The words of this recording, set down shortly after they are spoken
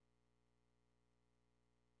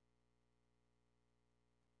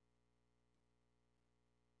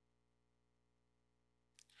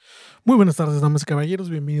Muy buenas tardes, damas y caballeros.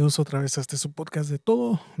 Bienvenidos otra vez a su podcast de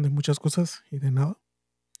todo, de muchas cosas y de nada,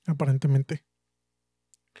 aparentemente.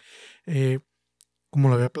 Eh, Como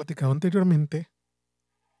lo había platicado anteriormente,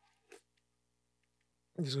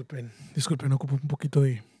 disculpen, ocupo un poquito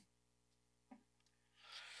de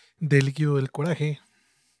líquido del coraje.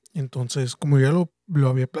 Entonces, como ya lo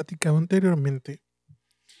había platicado anteriormente,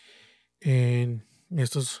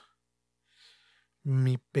 esto es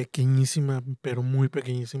mi pequeñísima, pero muy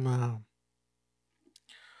pequeñísima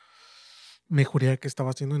mejoría que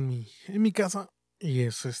estaba haciendo en mi casa. Y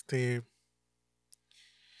es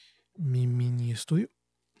mi mini estudio,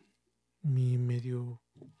 mi medio,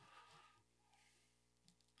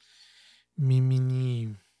 mi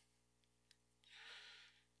mini,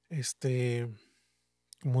 este,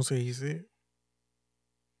 ¿cómo se dice?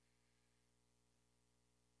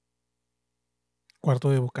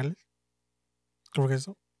 Cuarto de vocales. Creo que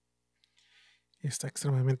eso está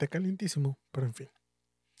extremadamente calientísimo, pero en fin.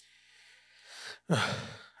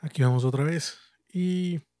 Aquí vamos otra vez.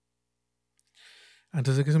 Y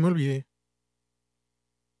antes de que se me olvide,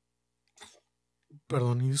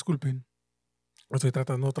 perdón y disculpen, estoy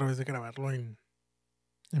tratando otra vez de grabarlo en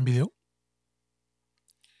video.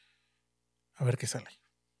 A ver qué sale.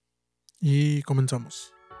 Y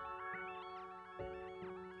comenzamos.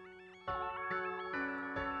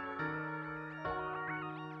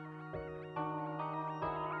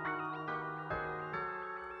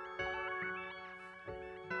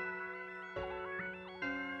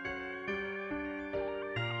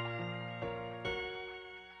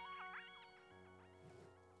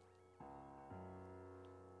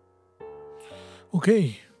 Ok.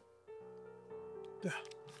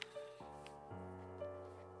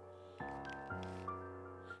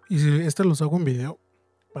 Y si los hago en video,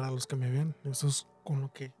 para los que me vean, eso es con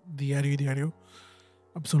lo que diario,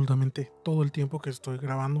 absolutamente todo el tiempo que estoy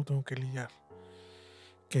grabando tengo que lidiar.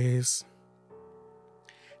 Que es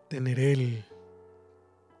tener el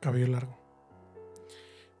cabello largo.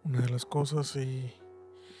 Una de las cosas. Y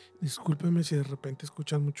discúlpenme si de repente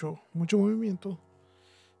escuchan mucho movimiento,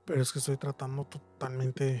 pero es que estoy tratando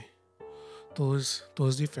totalmente, todo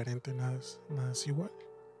es diferente, nada es igual.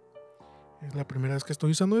 Es la primera vez que estoy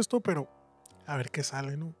usando esto, pero a ver qué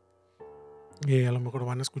sale, ¿no? Y a lo mejor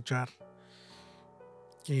van a escuchar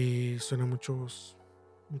que suenan muchos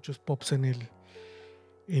pops en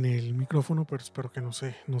el micrófono, pero espero que no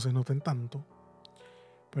se noten tanto.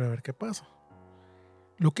 Pero a ver qué pasa.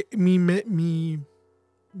 Lo que mi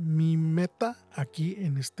meta aquí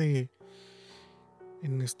en este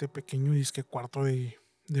pequeño disque cuarto de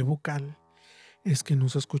vocal es que no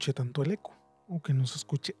se escuche tanto el eco, o que no se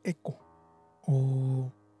escuche eco,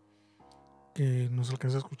 o que no se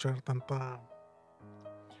alcance a escuchar tanta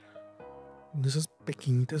de esas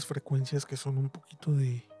pequeñitas frecuencias que son un poquito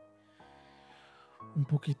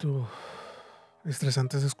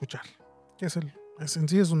estresantes de escuchar. Que en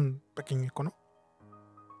sí es un pequeño eco, ¿no?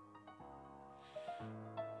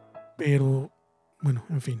 Pero bueno,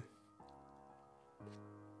 en fin.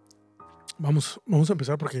 Vamos a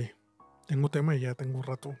empezar porque tengo tema y ya tengo un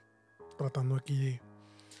rato tratando aquí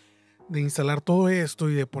de instalar todo esto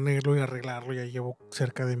y de ponerlo y arreglarlo. Ya llevo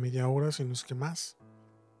cerca de media hora, si no es que más.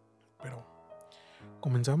 Pero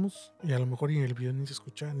comenzamos y a lo mejor en el video ni se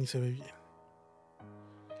escucha ni se ve bien.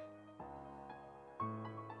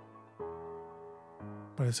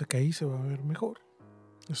 Parece que ahí se va a ver mejor.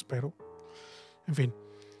 Espero. En fin.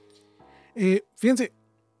 Fíjense,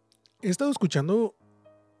 he estado escuchando.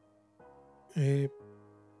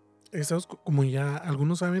 Como ya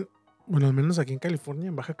algunos saben, bueno, al menos aquí en California,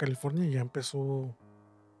 en Baja California, ya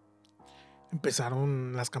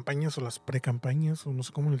empezaron las campañas o las precampañas, o no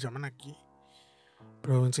sé cómo les llaman aquí.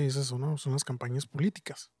 Pero en sí esas son las campañas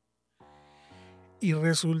políticas. Y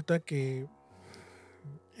resulta que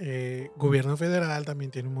gobierno federal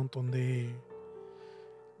también tiene un montón de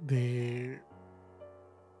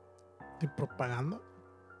propaganda.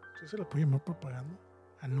 ¿Sí se le puede llamar propaganda?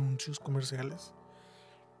 Anuncios comerciales.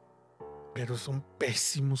 Pero son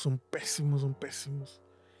pésimos.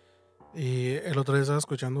 El otro día estaba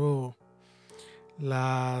escuchando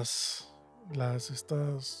las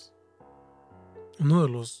estas uno de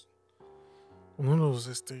los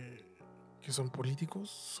que son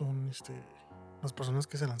políticos son las personas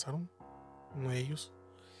que se lanzaron. Uno de ellos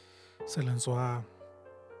se lanzó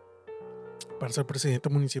para ser presidente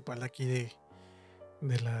municipal aquí de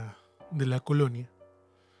la colonia,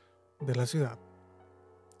 de la ciudad.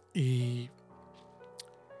 Y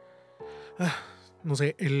no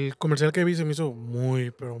sé, el comercial que vi se me hizo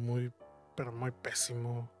muy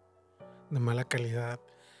pésimo, de mala calidad.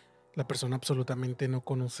 La persona absolutamente no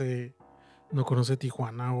conoce no conoce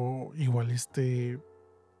Tijuana o igual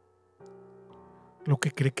lo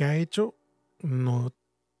que cree que ha hecho, no,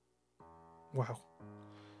 wow.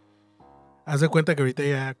 Haz de cuenta que ahorita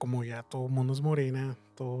ya, como ya todo el mundo es morena,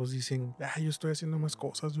 todos dicen, yo estoy haciendo más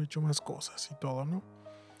cosas, yo he hecho más cosas y todo, ¿no?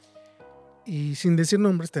 Y sin decir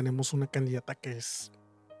nombres, tenemos una candidata que es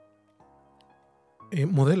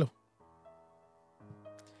modelo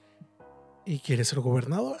y quiere ser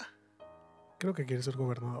gobernadora. Creo que quiere ser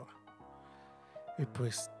gobernadora. Y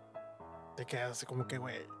pues te quedas así como que,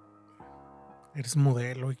 güey, eres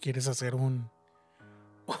modelo y quieres hacer un,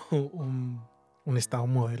 un estado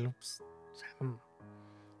modelo. Pues, o sea,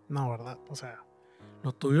 no, ¿verdad? O sea,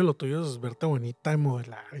 lo tuyo es verte bonita y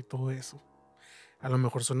modelar y todo eso. A lo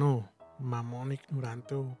mejor sueno mamón,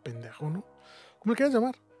 ignorante o pendejo, ¿no? Como le quieras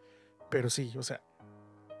llamar. Pero sí, o sea,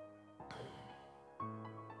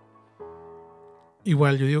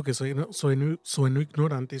 igual yo digo que sueno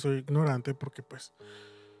ignorante y soy ignorante porque pues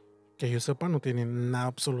que yo sepa no tiene nada,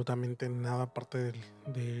 absolutamente nada aparte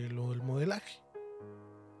de lo del modelaje.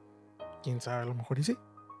 Quién sabe, a lo mejor y sí.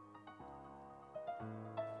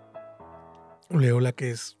 Leo la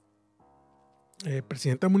que es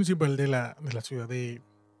presidenta municipal de la ciudad de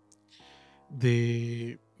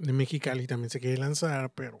Mexicali también se quiere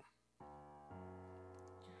lanzar, pero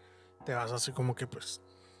te vas así como que pues,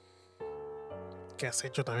 ¿qué has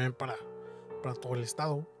hecho también para todo el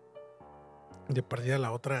estado? De perdida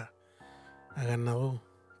la otra ha ganado,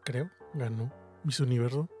 ganó Miss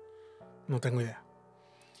Universo, no tengo idea.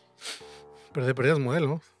 Pero de perdida es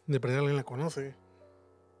modelo, de perdida alguien la conoce.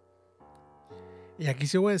 Y aquí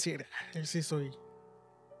sí voy a decir, yo sí soy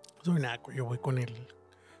naco, yo voy con el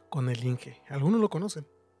Inge. Algunos lo conocen.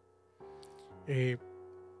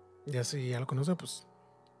 Ya si ya lo conocen, pues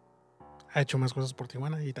ha hecho más cosas por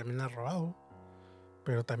Tijuana y también ha robado.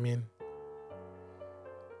 Pero también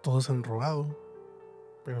todos han robado.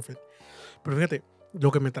 Pero en fin. Pero fíjate,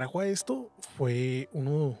 lo que me trajo a esto fue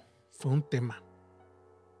un tema.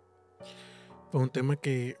 Fue un tema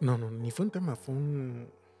que. No, ni fue un tema, fue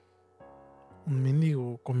un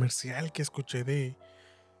mendigo comercial que escuché de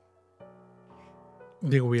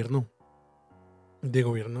gobierno. De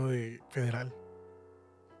gobierno federal.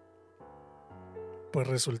 Pues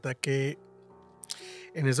resulta que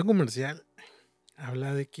en ese comercial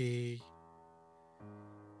habla de que.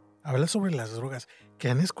 Habla sobre las drogas. Que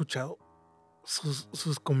han escuchado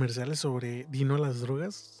sus comerciales sobre Dino a las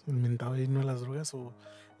drogas. Inventado Dino a las drogas o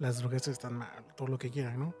las drogas están mal, todo lo que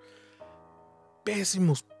quieran, ¿no?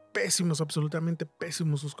 Pésimos, pésimos, absolutamente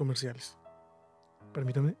pésimos sus comerciales.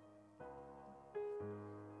 Permítame.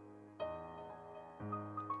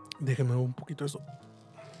 Déjeme un poquito eso.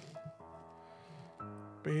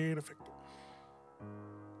 Perfecto.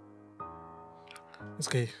 Es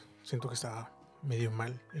que siento que está medio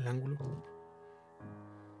mal el ángulo.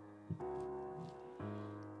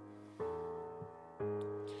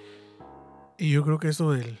 Y yo creo que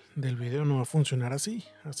esto del video no va a funcionar así.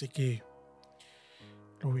 Así que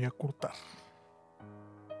lo voy a cortar.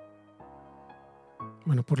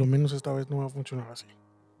 Bueno, por lo menos esta vez no va a funcionar así.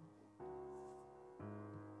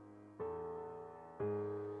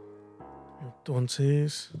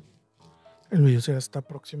 Entonces, el video será otra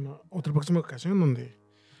próxima ocasión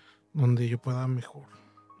donde yo pueda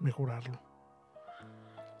mejorarlo.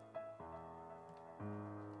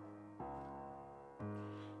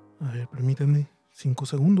 A ver, permítanme 5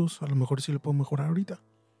 segundos. A lo mejor sí lo puedo mejorar ahorita.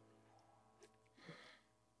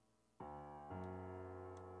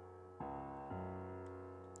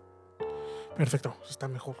 Perfecto, está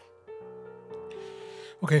mejor.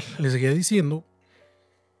 Ok, les seguía diciendo.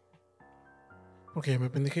 Porque ya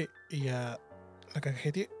me pendejé y ya la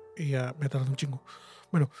cajeteé y ya me tardé un chingo.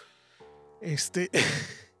 Bueno,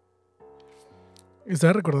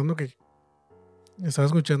 estaba recordando que estaba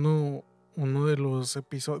escuchando uno de los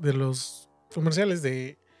episodios, de los comerciales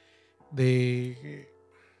de de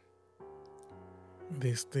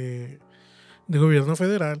gobierno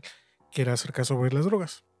federal que era acerca sobre las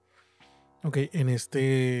drogas. Ok,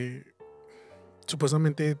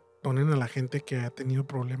 supuestamente ponen a la gente que ha tenido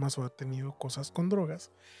problemas o ha tenido cosas con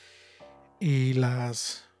drogas y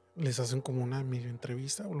les hacen como una medio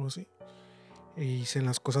entrevista o algo así. Y dicen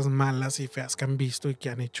las cosas malas y feas que han visto y que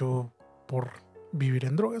han hecho por vivir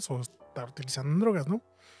en drogas o estar utilizando drogas, ¿no?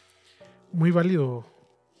 Muy válido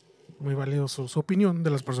su opinión de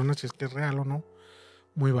las personas, si es que es real o no.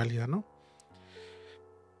 Muy válida, ¿no?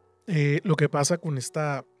 Lo que pasa con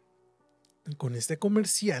este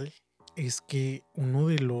comercial es que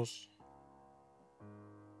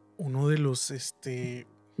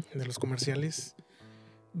de los comerciales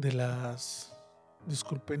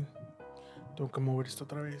disculpen, tengo que mover esto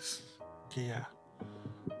otra vez. que ya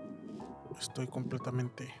estoy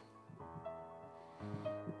completamente...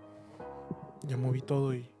 Ya moví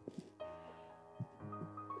todo y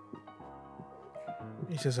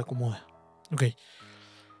se desacomoda. Ok.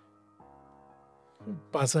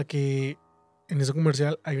 Pasa que en ese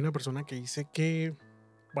comercial hay una persona que dice que,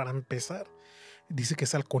 para empezar, dice que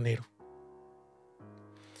es halconero.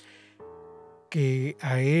 Que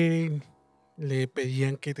a él le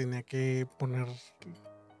pedían que tenía que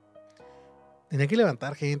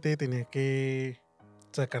levantar gente, tenía que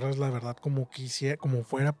sacarles la verdad como quisiera, como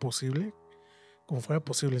fuera posible,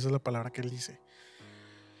 esa es la palabra que él dice.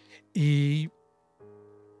 Y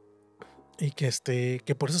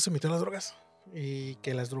que por eso se metió a las drogas, y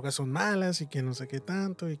que las drogas son malas y que no sé qué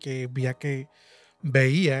tanto, y que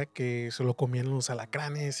veía que se lo comían los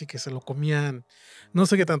alacranes y que se lo comían no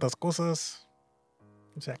sé qué tantas cosas.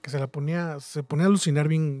 O sea, que se ponía a alucinar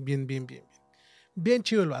bien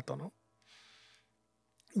chido el vato, ¿no?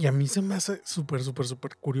 Y a mí se me hace súper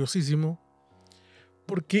curiosísimo,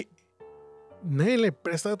 porque nadie le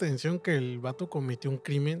presta atención que el vato cometió un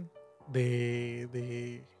crimen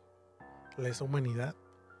de lesa humanidad,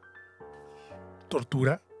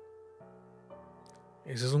 tortura.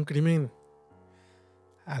 Ese es un crimen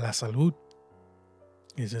a la salud.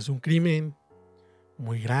 Ese es un crimen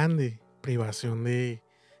muy grande, privación de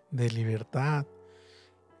libertad.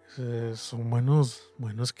 Son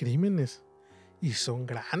buenos crímenes y son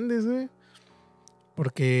grandes,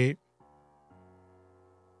 porque,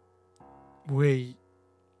 güey,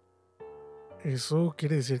 eso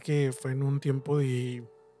quiere decir que fue en un tiempo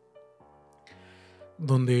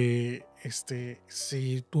donde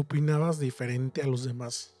si tú opinabas diferente a los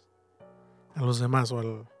demás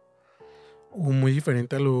o muy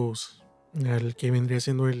diferente al que vendría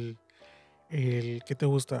siendo el ¿qué te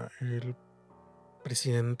gusta? El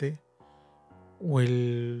presidente o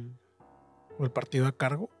el partido a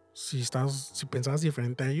cargo. Si pensabas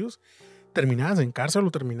diferente a ellos, terminabas en cárcel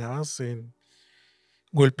o terminabas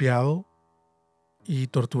golpeado y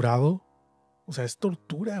torturado. O sea, es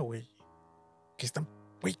tortura, güey. ¿Qué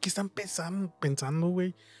están pensando,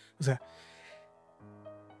 güey? O sea,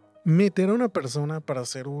 meter a una persona para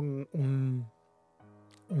hacer un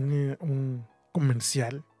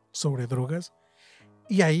comercial sobre drogas,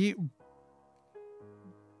 y ahí,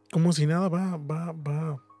 como si nada, va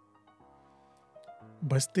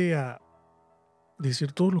a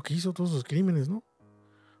decir todo lo que hizo, todos sus crímenes, ¿no?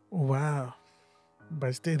 O va a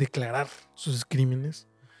declarar sus crímenes.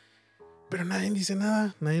 Pero nadie dice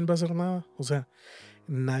nada, nadie va a hacer nada. O sea,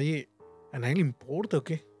 a nadie le importa, ¿o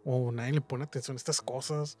qué? O nadie le pone atención a estas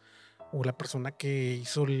cosas. O la persona que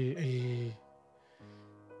hizo el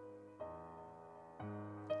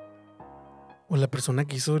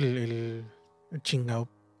chingado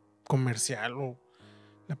comercial, o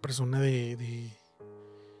la persona de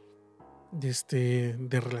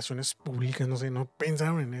relaciones públicas, no sé, no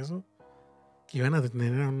pensaron en eso, que iban a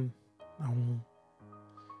detener a un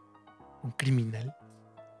criminal.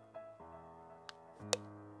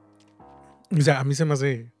 O sea, a mí se me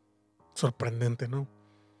hace sorprendente, ¿no?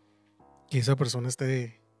 Que esa persona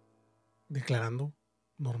esté declarando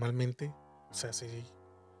normalmente, o sea,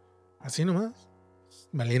 así nomás,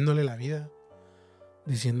 valiéndole la vida,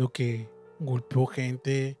 diciendo que golpeó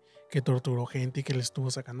gente, que torturó gente y que le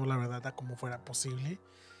estuvo sacando la verdad a como fuera posible.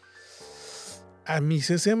 A mí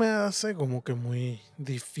se me hace como que muy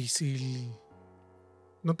difícil,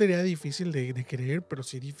 no te diría difícil de creer, pero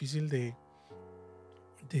sí difícil de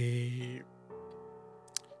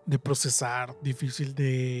procesar, difícil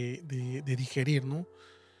de digerir, ¿no?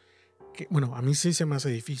 Que, bueno, a mí sí se me hace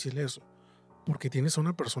difícil eso, porque tienes a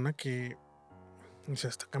una persona que, o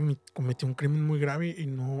sea, cometió un crimen muy grave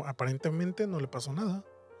y aparentemente no le pasó nada.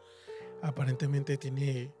 Aparentemente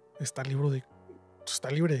está libre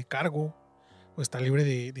de cargo, o está libre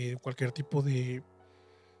de cualquier tipo de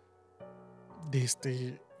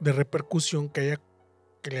repercusión que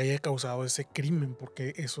le haya causado ese crimen,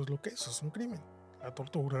 porque eso es lo que es un crimen. La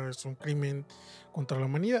tortura es un crimen contra la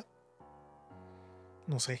humanidad.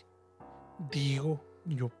 No sé,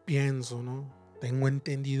 yo pienso, ¿no? Tengo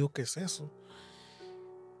entendido que es eso.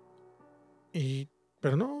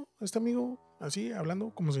 Pero no, este amigo así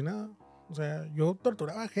hablando como si nada. O sea, yo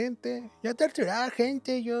torturaba gente,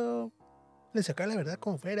 yo le sacaba la verdad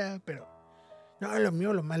como fuera, pero no,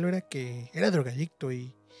 lo malo era que era drogadicto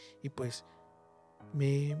y pues yo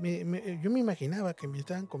me imaginaba que me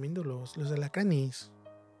estaban comiendo los alacranes.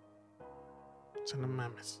 O sea, no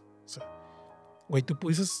mames. O sea, güey, tú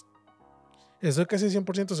pudieses, estoy casi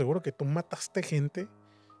 100% seguro que tú mataste gente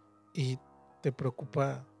y te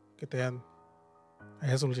preocupa que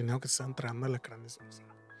hayas solucionado que se estaban tragando alacranes. O sea,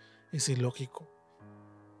 Es ilógico.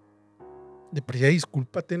 De perdida,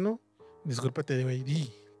 discúlpate, ¿no? Discúlpate de, güey,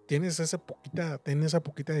 tienes esa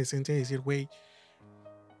poquita decencia de decir, güey,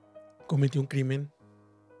 cometí un crimen,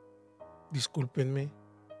 discúlpenme,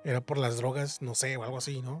 era por las drogas, no sé, o algo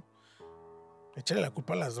así, ¿no? Échale la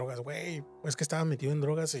culpa a las drogas, güey, pues que estaba metido en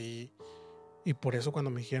drogas y por eso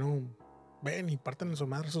cuando me dijeron, ven y partan en su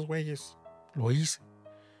madre esos güeyes, lo hice.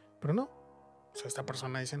 Pero no, o sea, esta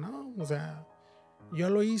persona dice, no, o sea, yo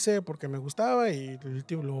lo hice porque me gustaba y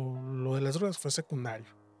lo de las drogas fue secundario.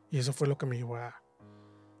 Y eso fue lo que me llevó a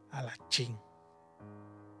la ching.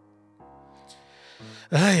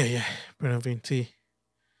 Ay. Pero en fin, sí.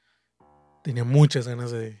 Tenía muchas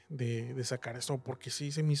ganas de sacar esto porque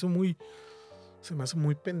sí, se me hace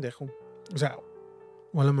muy pendejo. O sea,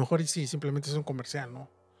 o a lo mejor sí, simplemente es un comercial, ¿no?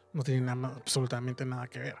 No tiene absolutamente nada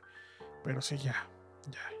que ver. Pero sí, ya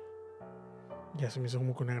se me hizo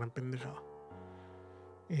como que una gran pendejada.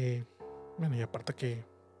 Bueno, y aparte que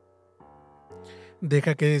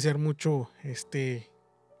deja que desear mucho este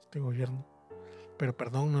gobierno. Pero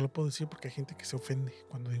perdón, no lo puedo decir porque hay gente que se ofende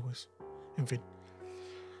cuando digo eso. En fin.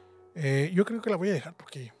 Yo creo que la voy a dejar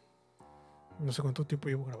porque no sé cuánto tiempo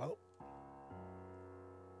llevo grabado.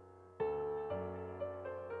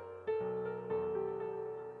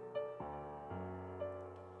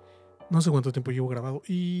 No sé cuánto tiempo llevo grabado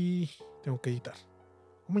y tengo que editar.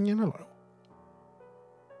 O mañana lo hago.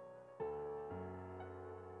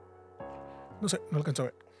 No sé, no alcanzo a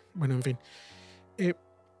ver. Bueno, en fin.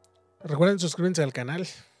 Recuerden suscribirse al canal.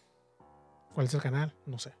 ¿Cuál es el canal?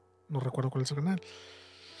 No sé. No recuerdo cuál es el canal.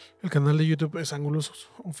 El canal de YouTube es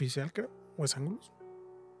Ángulos Oficial, creo. ¿O es Ángulos?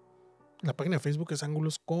 La página de Facebook es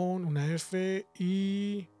Ángulos con una F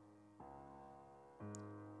y...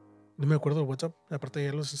 No me acuerdo del WhatsApp. Aparte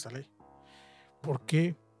ya los instalé. ¿Por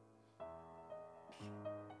qué?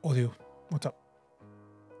 Odio WhatsApp.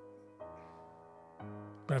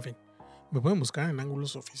 Pero en fin. Me pueden buscar en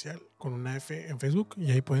Ángulos Oficial con una F en Facebook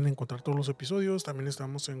y ahí pueden encontrar todos los episodios. También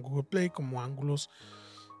estamos en Google Play como Ángulos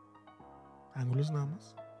nada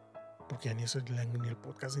más, porque ya ni es ni el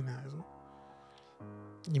podcast ni nada de eso.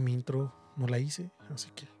 Y mi intro no la hice,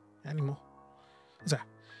 así que ánimo. O sea,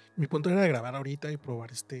 mi punto era grabar ahorita y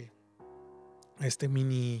probar este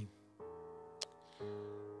mini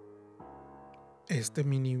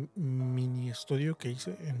estudio que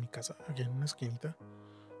hice en mi casa, aquí en una esquinita,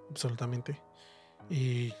 absolutamente.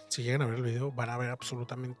 Y si llegan a ver el video, van a ver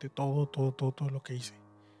absolutamente todo lo que hice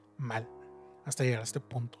mal hasta llegar a este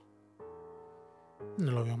punto.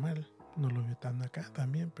 No lo veo mal, no lo veo tan acá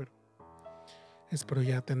también, pero espero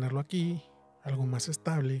ya tenerlo aquí, algo más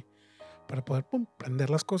estable, para poder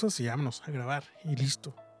prender las cosas y vámonos a grabar y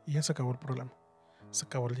listo. Y ya se acabó el problema, se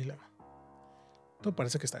acabó el dilema. Todo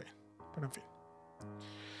parece que está bien, pero en fin.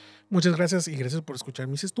 Muchas gracias y gracias por escuchar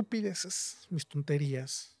mis estupideces, mis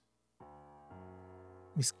tonterías,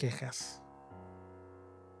 mis quejas,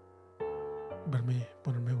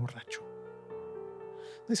 ponerme borracho.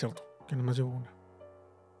 No es cierto, que nomás llevo una.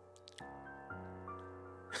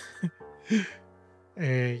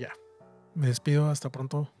 Ya, me despido, hasta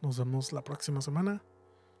pronto, nos vemos la próxima semana.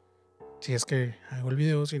 Si es que hago el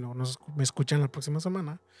video, si no, me escuchan la próxima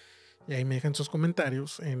semana. Y ahí me dejan sus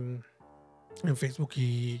comentarios en Facebook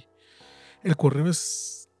y el correo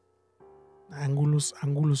es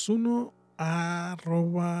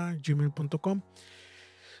angulos1@gmail.com,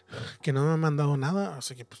 que no me han mandado nada,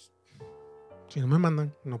 así que pues si no me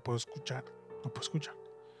mandan no puedo escuchar,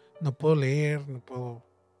 no puedo leer, no puedo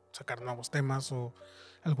sacar nuevos temas o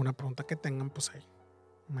alguna pregunta que tengan, pues ahí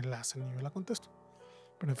me la hacen y yo la contesto.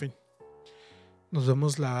 Pero en fin, nos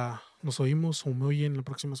oímos o me oyen la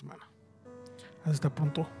próxima semana. Hasta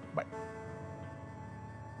pronto, bye.